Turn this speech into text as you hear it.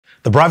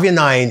The Bravia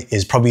 9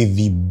 is probably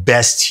the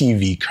best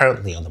TV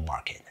currently on the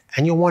market.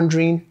 And you're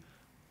wondering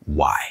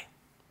why?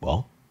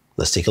 Well,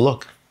 let's take a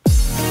look.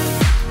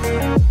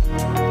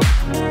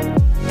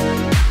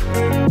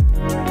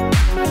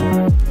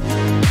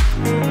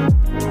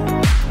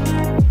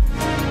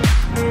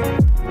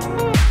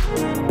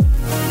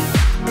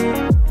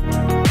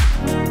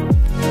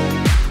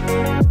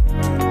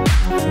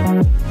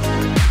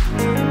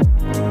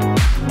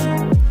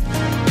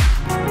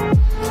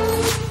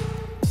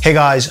 Hey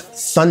guys,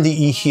 Thunder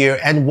E here,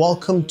 and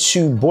welcome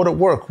to Boored at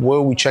Work, where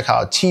we check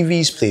out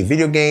TVs, play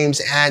video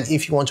games, and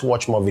if you want to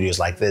watch more videos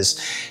like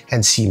this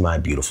and see my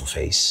beautiful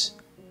face,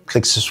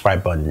 click the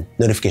subscribe button,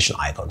 notification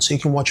icon, so you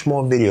can watch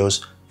more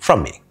videos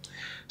from me.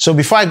 So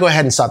before I go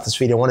ahead and start this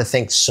video, I want to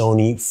thank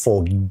Sony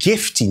for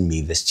gifting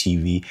me this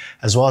TV,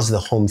 as well as the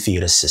home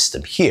theater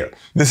system here.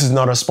 This is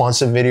not a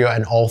sponsored video,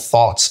 and all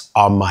thoughts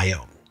are my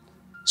own.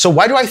 So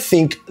why do I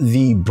think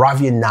the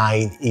Bravia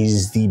 9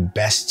 is the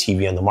best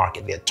TV on the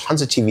market? There are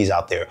tons of TVs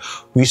out there.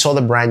 We saw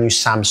the brand new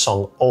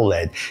Samsung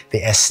OLED,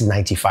 the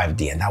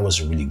S95D, and that was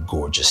a really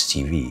gorgeous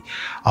TV.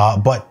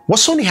 But what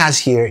Sony has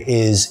here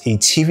is a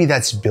TV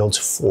that's built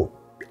for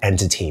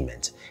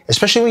entertainment,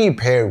 especially when you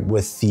pair it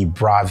with the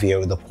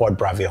Bravia, the Quad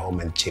Bravia home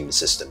entertainment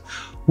system,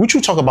 which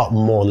we'll talk about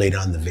more later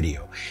in the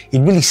video. It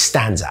really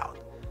stands out.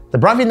 The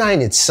Bravia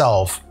 9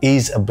 itself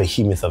is a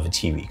behemoth of a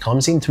TV. It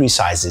comes in three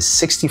sizes,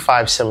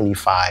 65,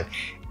 75,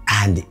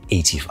 and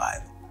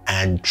 85.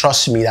 And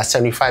trust me, that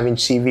 75-inch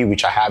TV,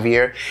 which I have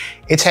here,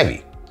 it's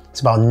heavy. It's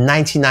about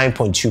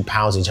 99.2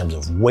 pounds in terms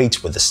of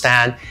weight with the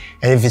stand.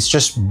 And if it's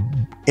just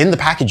in the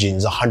packaging,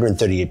 it's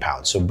 138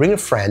 pounds. So bring a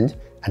friend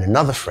and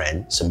another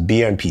friend, some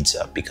beer and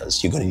pizza,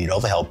 because you're gonna need all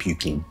the help you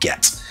can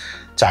get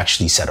to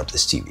actually set up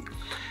this TV.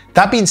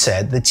 That being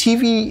said, the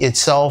TV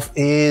itself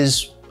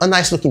is a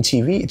nice looking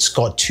TV. It's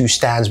got two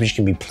stands which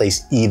can be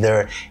placed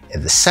either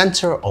at the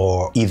center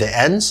or either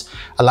ends,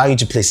 allow you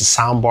to place a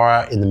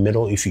soundbar in the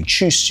middle if you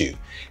choose to.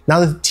 Now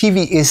the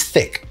TV is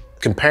thick.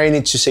 Comparing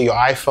it to say your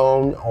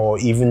iPhone or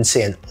even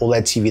say an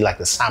OLED TV like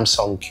the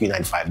Samsung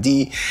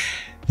Q95D,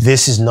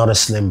 this is not a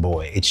slim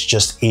boy. It's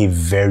just a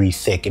very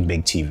thick and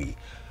big TV.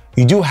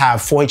 You do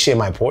have 4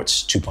 HDMI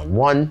ports,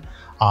 2.1.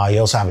 You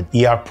also have an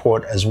ER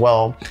port as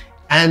well.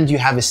 And you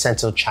have a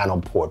central channel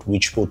port,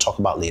 which we'll talk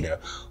about later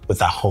with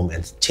our home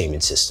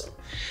entertainment system.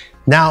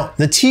 Now,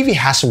 the TV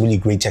has some really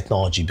great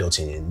technology built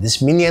in.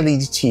 This mini LED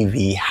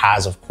TV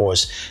has, of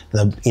course,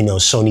 the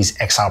Sony's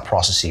XR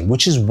processing,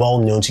 which is well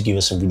known to give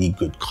us some really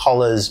good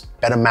colors,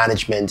 better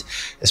management,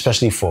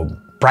 especially for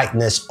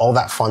brightness, all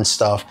that fun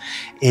stuff.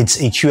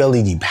 It's a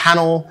QLED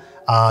panel.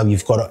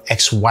 You've got an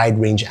X wide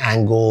range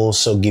angle,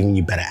 so giving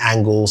you better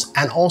angles,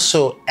 and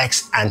also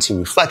X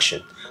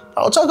anti-reflection.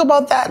 I'll talk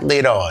about that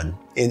later on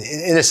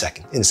in a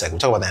second. We'll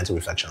talk about the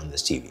anti-reflection on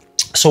this TV.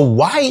 So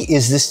why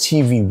is this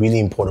TV really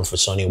important for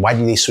Sony? Why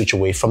did they switch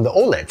away from the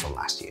OLED from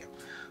last year?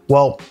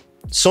 Well,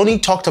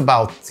 Sony talked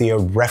about their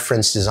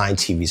reference design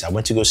TVs. I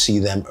went to go see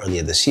them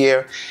earlier this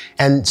year,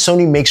 and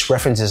Sony makes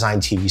reference design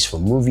TVs for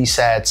movie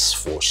sets,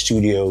 for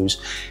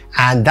studios,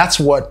 and that's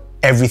what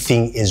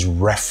everything is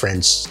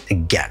referenced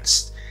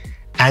against.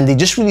 And they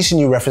just released a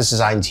new reference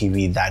design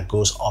TV that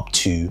goes up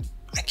to,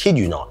 I kid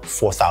you not,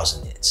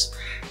 4,000 nits.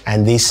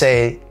 And they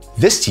say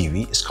this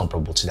TV is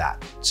comparable to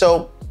that.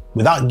 So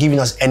without giving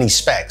us any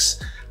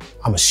specs,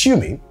 I'm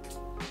assuming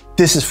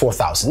this is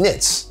 4,000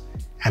 nits,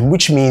 and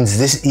which means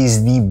this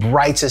is the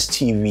brightest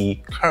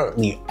TV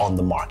currently on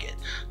the market.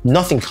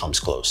 Nothing comes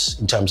close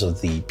in terms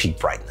of the peak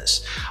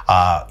brightness.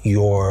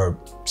 Your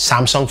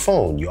Samsung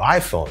phone, your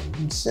iPhone,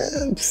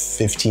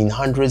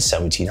 1500,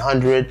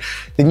 1700.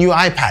 The new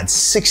iPad,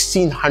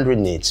 1600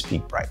 nits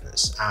peak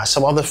brightness.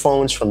 Some other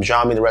phones from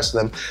Xiaomi, the rest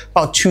of them,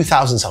 about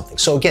 2000 something.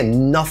 So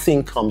again,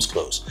 nothing comes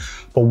close.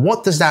 But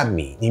what does that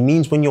mean? It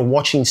means when you're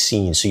watching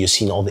scenes, so you're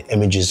seeing all the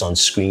images on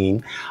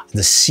screen,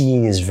 the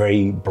scene is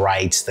very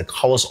bright, the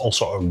colors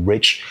also are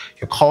rich,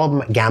 your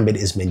color gamut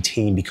is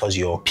maintained because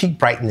your peak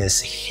brightness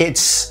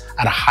hits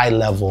at a high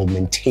level,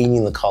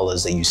 maintaining the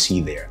colors that you see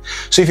there.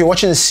 So if you're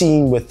watching a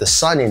scene with the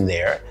sun in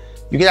there,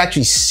 you can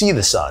actually see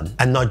the sun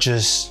and not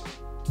just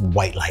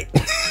white light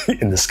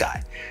in the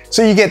sky.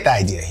 So you get the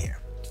idea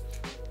here.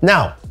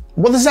 Now,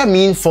 what does that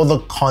mean for the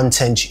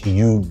content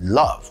you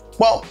love?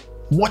 Well,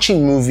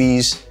 watching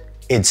movies,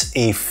 it's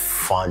a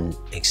fun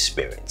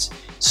experience.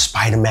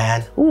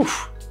 Spider-Man,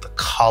 oof, the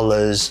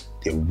colors,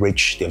 they're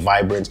rich, they're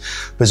vibrant,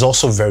 but it's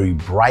also very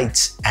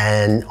bright,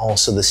 and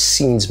also the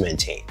scenes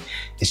maintained.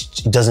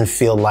 It doesn't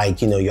feel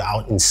like, you're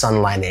out in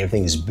sunlight and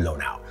everything is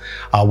blown out.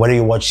 Whether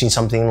you're watching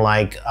something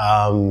like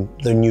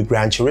the new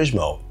Gran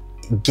Turismo,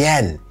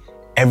 again,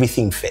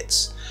 everything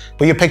fits.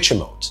 But your picture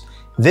modes,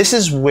 this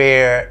is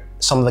where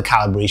some of the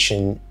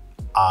calibration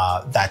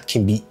that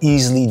can be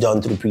easily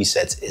done through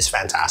presets is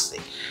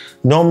fantastic.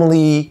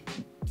 Normally,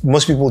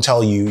 most people will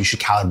tell you should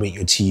calibrate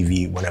your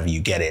TV whenever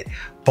you get it,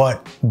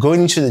 but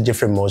going into the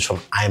different modes from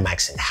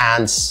IMAX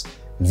Enhance,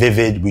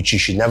 Vivid, which you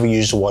should never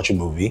use to watch a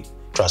movie,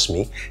 trust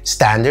me.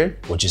 Standard,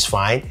 which is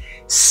fine.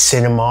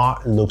 Cinema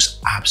looks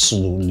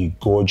absolutely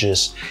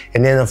gorgeous.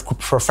 And then of course,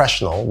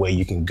 professional, where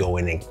you can go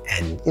in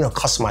and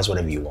customize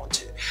whatever you want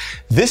to.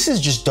 This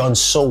is just done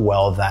so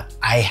well that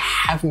I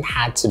haven't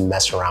had to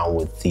mess around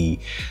with the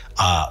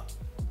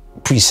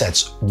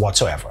presets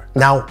whatsoever.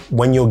 Now,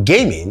 when you're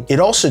gaming, it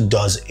also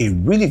does a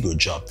really good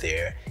job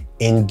there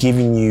in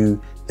giving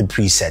you the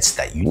presets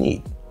that you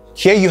need.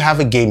 Here you have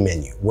a game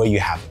menu where you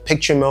have a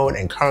picture mode,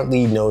 and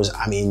currently knows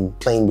I'm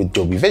playing with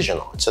Dolby Vision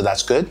on, so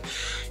that's good.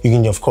 You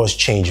can of course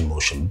change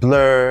motion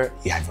blur,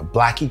 you have a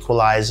black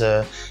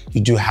equalizer, you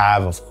do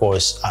have of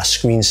course a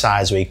screen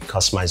size where you can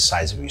customize the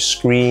size of your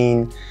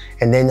screen.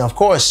 And then of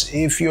course,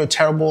 if you're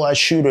terrible at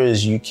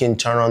shooters, you can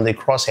turn on the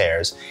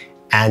crosshairs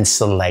and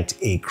select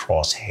a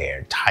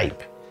crosshair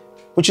type,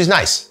 which is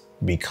nice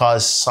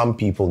because some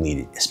people need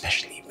it,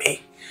 especially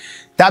me.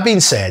 That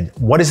being said,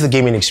 what is the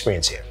gaming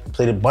experience here? I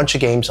played a bunch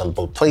of games on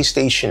both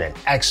PlayStation and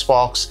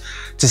Xbox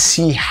to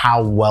see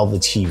how well the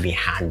TV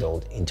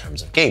handled in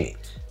terms of gaming.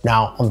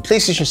 Now, on the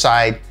PlayStation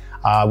side,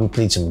 we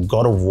played some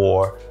God of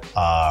War,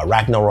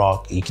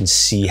 Ragnarok. You can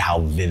see how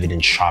vivid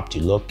and sharp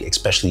they look,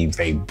 especially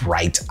very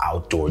bright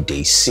outdoor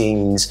day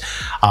scenes.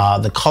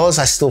 The colors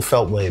I still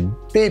felt were a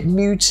bit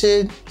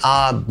muted,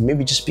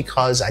 maybe just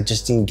because I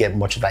just didn't get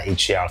much of that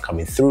HDR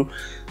coming through,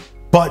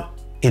 but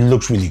it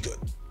looked really good.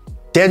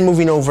 Then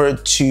moving over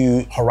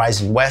to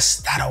Horizon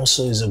West, that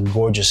also is a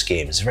gorgeous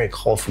game. It's a very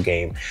colorful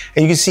game,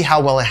 and you can see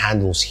how well it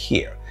handles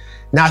here.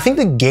 Now, I think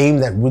the game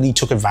that really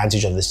took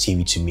advantage of this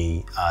TV to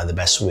me the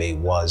best way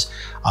was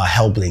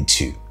Hellblade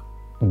 2.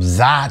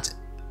 That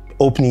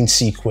opening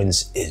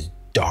sequence is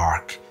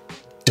dark,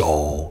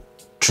 dull,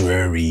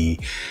 dreary,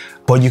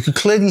 but you could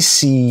clearly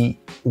see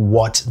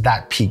what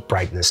that peak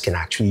brightness can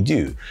actually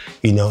do.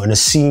 In a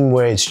scene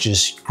where it's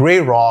just gray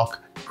rock,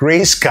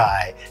 gray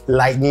sky,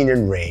 lightning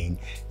and rain,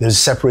 there's a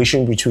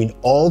separation between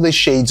all the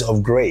shades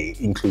of gray,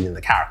 including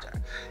the character.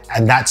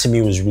 And that to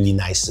me was really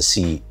nice to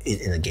see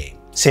in a game.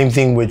 Same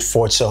thing with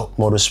Forza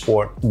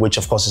Motorsport, which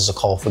of course is a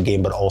colorful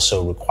game, but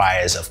also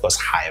requires, of course,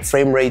 higher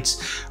frame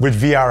rates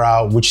with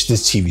VRR, which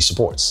this TV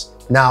supports.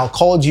 Now,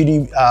 Call of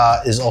Duty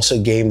is also a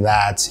game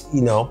that,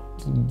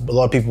 a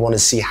lot of people want to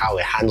see how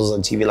it handles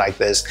on TV like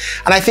this.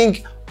 And I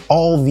think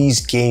all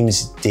these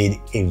games did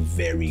a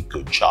very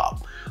good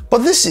job. But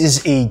this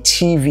is a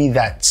TV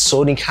that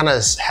Sony kind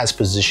of has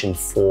positioned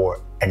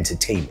for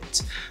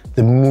entertainment,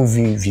 the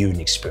movie viewing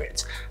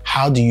experience.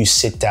 How do you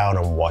sit down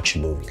and watch a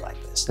movie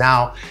like this?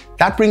 Now,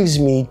 that brings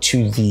me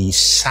to the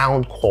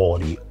sound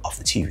quality of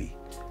the TV.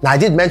 Now, I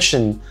did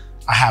mention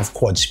I have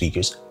quad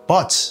speakers,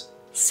 but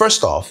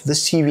first off,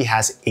 this TV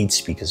has 8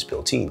 speakers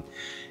built in.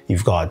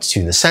 You've got 2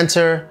 in the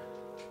center,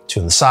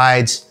 2 on the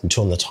sides, and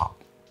 2 on the top.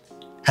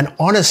 And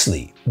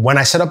honestly, when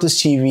I set up this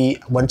TV,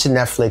 went to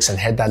Netflix and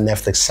heard that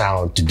Netflix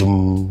sound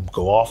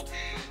go off,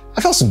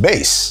 I felt some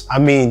bass.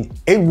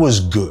 It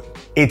was good.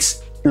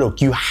 Look,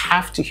 you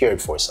have to hear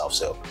it for yourself,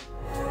 so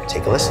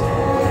take a listen.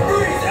 What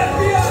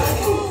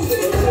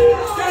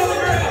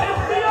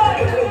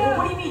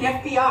do you mean,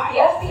 FBI? The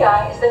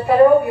FBI is the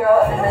Federal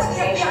Bureau of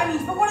Investigation. FBI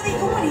means, but what are they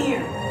doing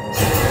here?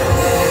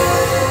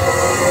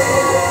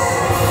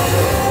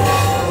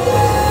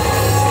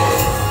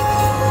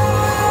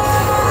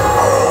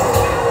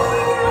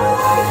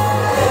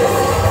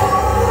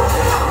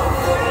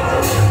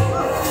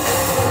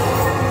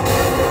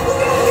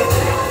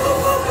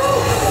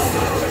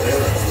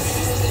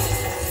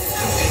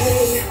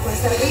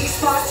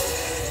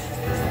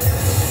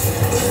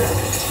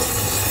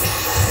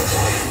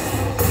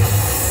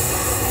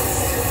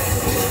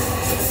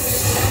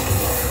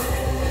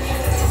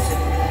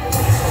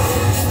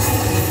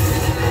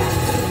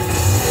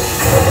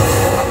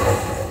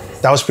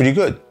 That was pretty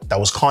good. That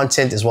was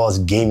content as well as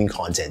gaming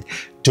content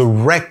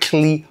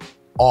directly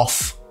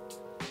off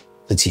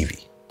the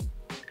TV.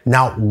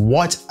 Now,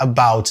 what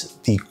about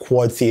the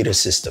quad theater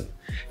system?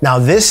 Now,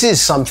 this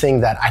is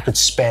something that I could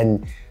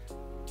spend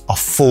a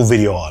full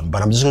video on,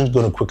 but I'm just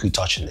going to quickly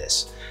touch on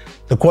this.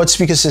 The quad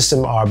speaker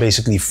system are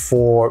basically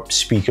 4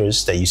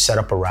 speakers that you set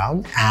up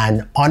around,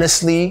 and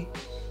honestly,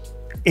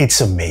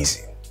 it's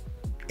amazing.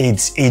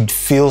 It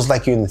feels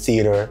like you're in the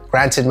theater.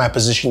 Granted, my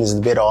position is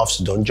a bit off,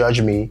 so don't judge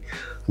me.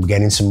 I'm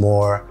getting some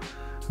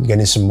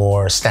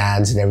more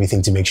stands and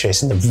everything to make sure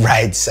it's in the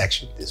right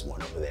section. There's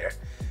one over there,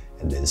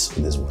 and there's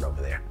one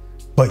over there.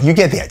 But you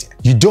get the idea.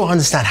 You don't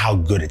understand how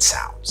good it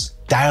sounds.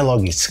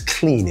 Dialogue is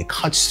clean, it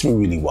cuts through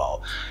really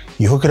well.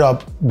 You hook it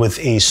up with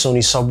a Sony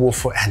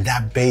subwoofer and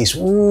that bass,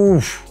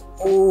 ooh,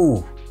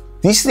 ooh.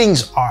 These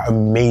things are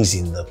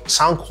amazing. The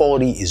sound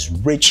quality is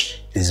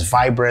rich, it is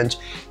vibrant,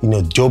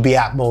 Dolby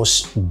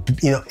Atmos,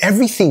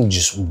 everything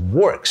just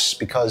works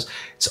because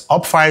it's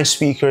up-firing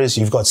speakers.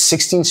 You've got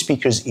 16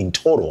 speakers in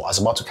total. I was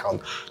about to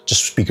count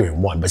just speaker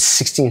in one, but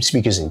 16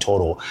 speakers in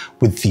total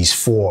with these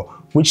 4,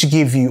 which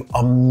give you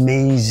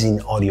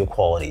amazing audio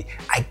quality.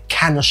 I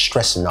cannot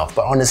stress enough,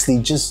 but honestly,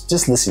 just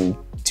listen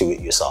to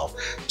it yourself.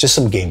 Just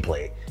some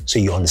gameplay so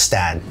you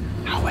understand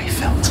how I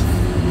felt.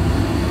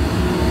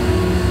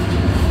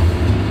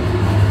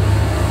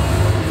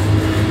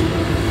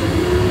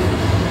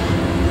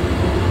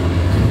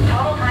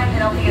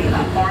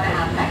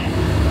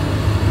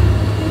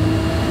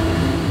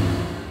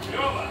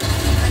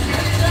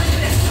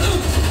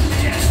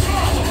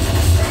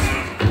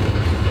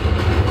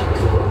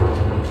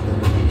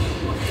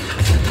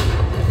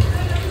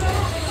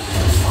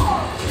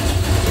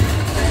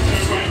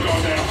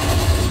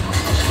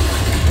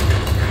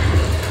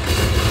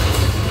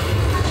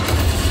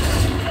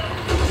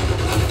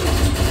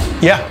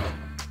 Yeah,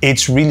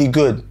 it's really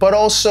good, but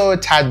also a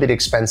tad bit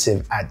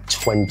expensive at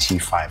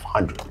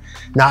 $2,500.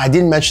 Now, I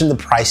didn't mention the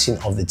pricing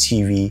of the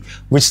TV,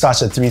 which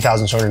starts at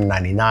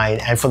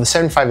 $3,299, and for the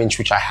 75-inch,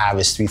 which I have,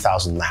 is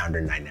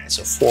 $3,999,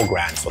 so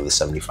 $4,000 for the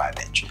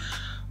 75-inch.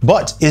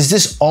 But is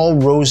this all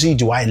rosy?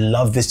 Do I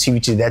love this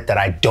TV to death that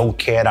I don't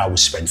care that I would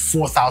spend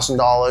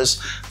 $4,000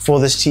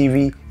 for this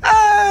TV?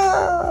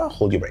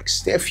 Hold your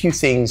brakes. There are a few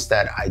things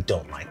that I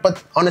don't like,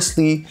 but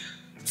honestly,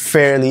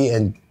 fairly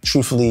and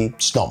truthfully,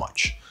 it's not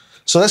much.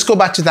 So let's go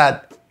back to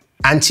that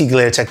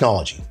anti-glare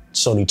technology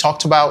Sony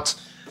talked about.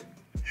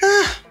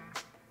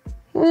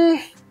 I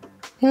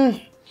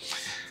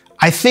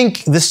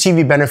think this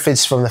TV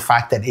benefits from the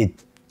fact that it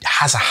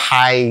has a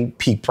high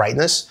peak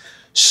brightness.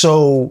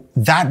 So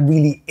that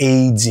really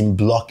aids in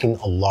blocking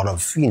a lot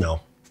of,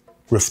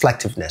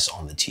 reflectiveness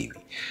on the TV.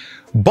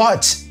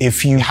 But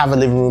if you have a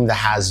living room that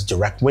has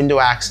direct window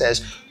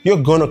access,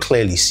 you're gonna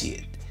clearly see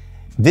it.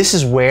 This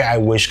is where I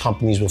wish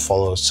companies would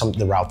follow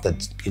the route that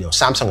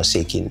Samsung is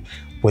taking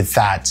with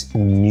that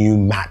new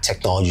matte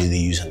technology they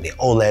use on their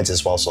OLEDs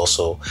as well as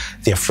also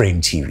their frame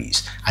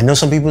TVs. I know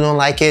some people don't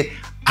like it.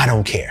 I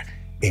don't care.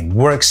 It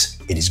works,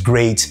 it is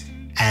great,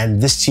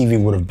 and this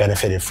TV would have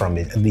benefited from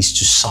it, at least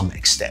to some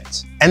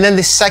extent. And then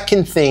the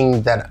second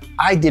thing that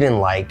I didn't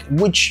like,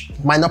 which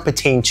might not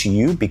pertain to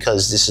you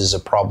because this is a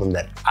problem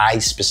that I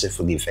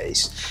specifically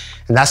faced,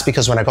 and that's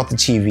because when I got the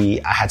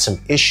TV, I had some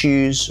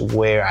issues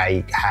where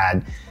I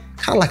had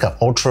kind of like an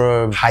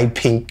ultra high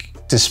pink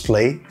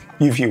display,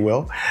 if you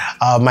will.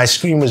 My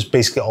screen was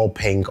basically all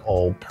pink,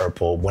 all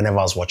purple whenever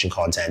I was watching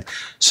content.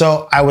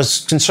 So I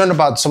was concerned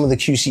about some of the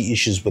QC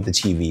issues with the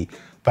TV,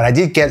 but I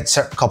did get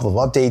a couple of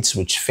updates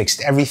which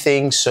fixed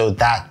everything. So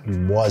that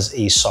was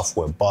a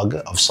software bug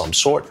of some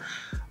sort,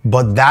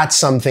 but that's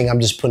something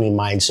I'm just putting in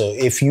mind. So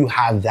if you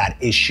have that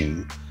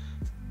issue,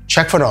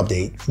 check for an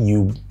update.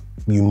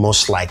 You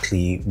most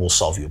likely will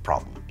solve your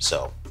problem.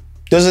 So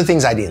those are the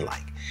things I didn't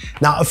like.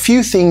 Now, a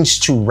few things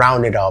to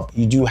round it up.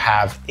 You do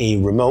have a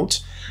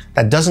remote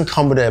that doesn't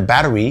come with a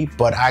battery,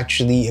 but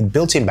actually a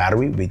built-in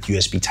battery with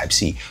USB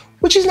Type-C,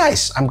 which is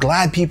nice. I'm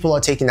glad people are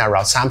taking that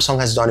route. Samsung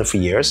has done it for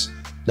years.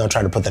 Not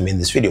trying to put them in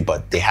this video,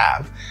 but they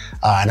have.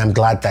 And I'm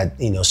glad that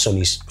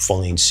Sony's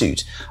following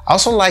suit. I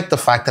also like the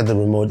fact that the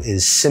remote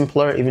is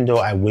simpler, even though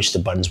I wish the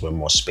buttons were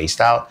more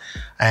spaced out,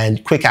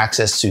 and quick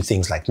access to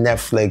things like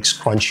Netflix,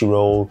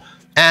 Crunchyroll,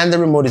 and the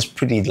remote is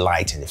pretty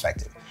light and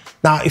effective.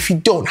 Now, if you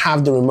don't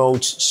have the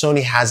remote,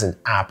 Sony has an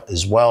app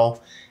as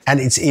well. And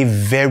it's a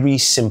very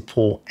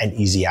simple and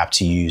easy app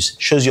to use.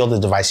 It shows you all the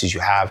devices you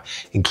have,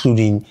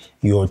 including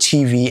your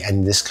TV, and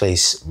in this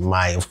case,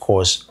 my, of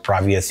course,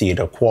 Bravia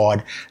Theater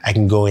Quad. I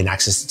can go and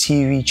access the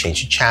TV,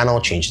 change the channel,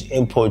 change the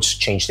inputs,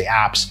 change the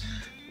apps.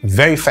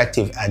 Very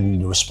effective,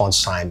 and the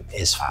response time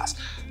is fast.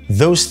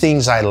 Those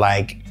things I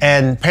like,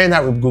 and pairing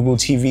that with Google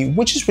TV,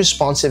 which is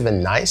responsive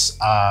and nice,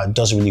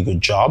 does a really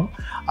good job.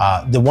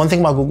 The one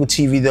thing about Google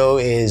TV though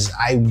is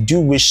I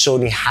do wish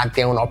Sony had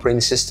their own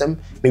operating system,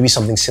 maybe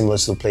something similar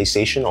to the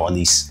PlayStation, or at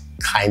least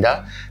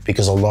kinda,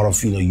 because a lot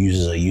of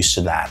users are used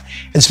to that.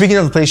 And speaking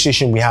of the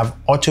PlayStation, we have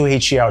Auto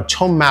HDR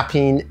tone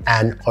mapping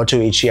and Auto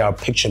HDR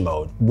picture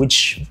mode,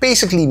 which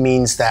basically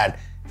means that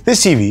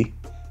this TV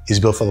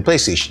is built for the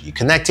PlayStation. You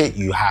connect it,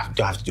 you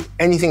don't have to do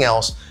anything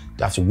else,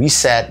 don't have to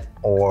reset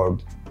or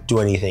do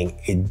anything.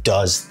 It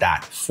does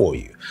that for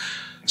you.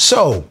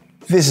 So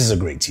this is a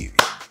great TV.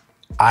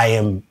 I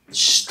am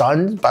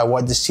stunned by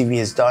what this TV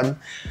has done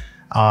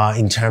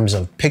in terms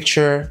of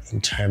picture,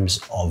 in terms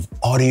of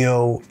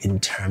audio,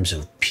 in terms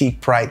of peak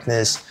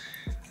brightness.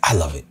 I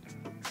love it.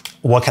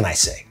 What can I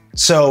say?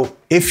 So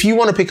if you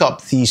want to pick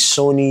up the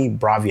Sony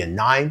Bravia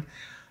 9,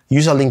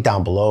 use our link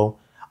down below.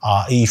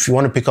 If you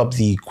want to pick up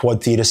the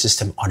quad theater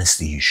system,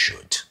 honestly, you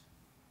should.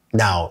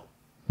 Now,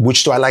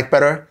 which do I like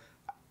better?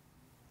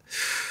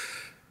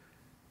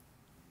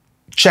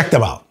 Check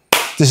them out.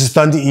 This is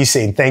Thunder E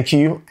saying thank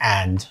you,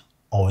 and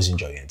always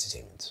enjoy your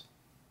entertainment.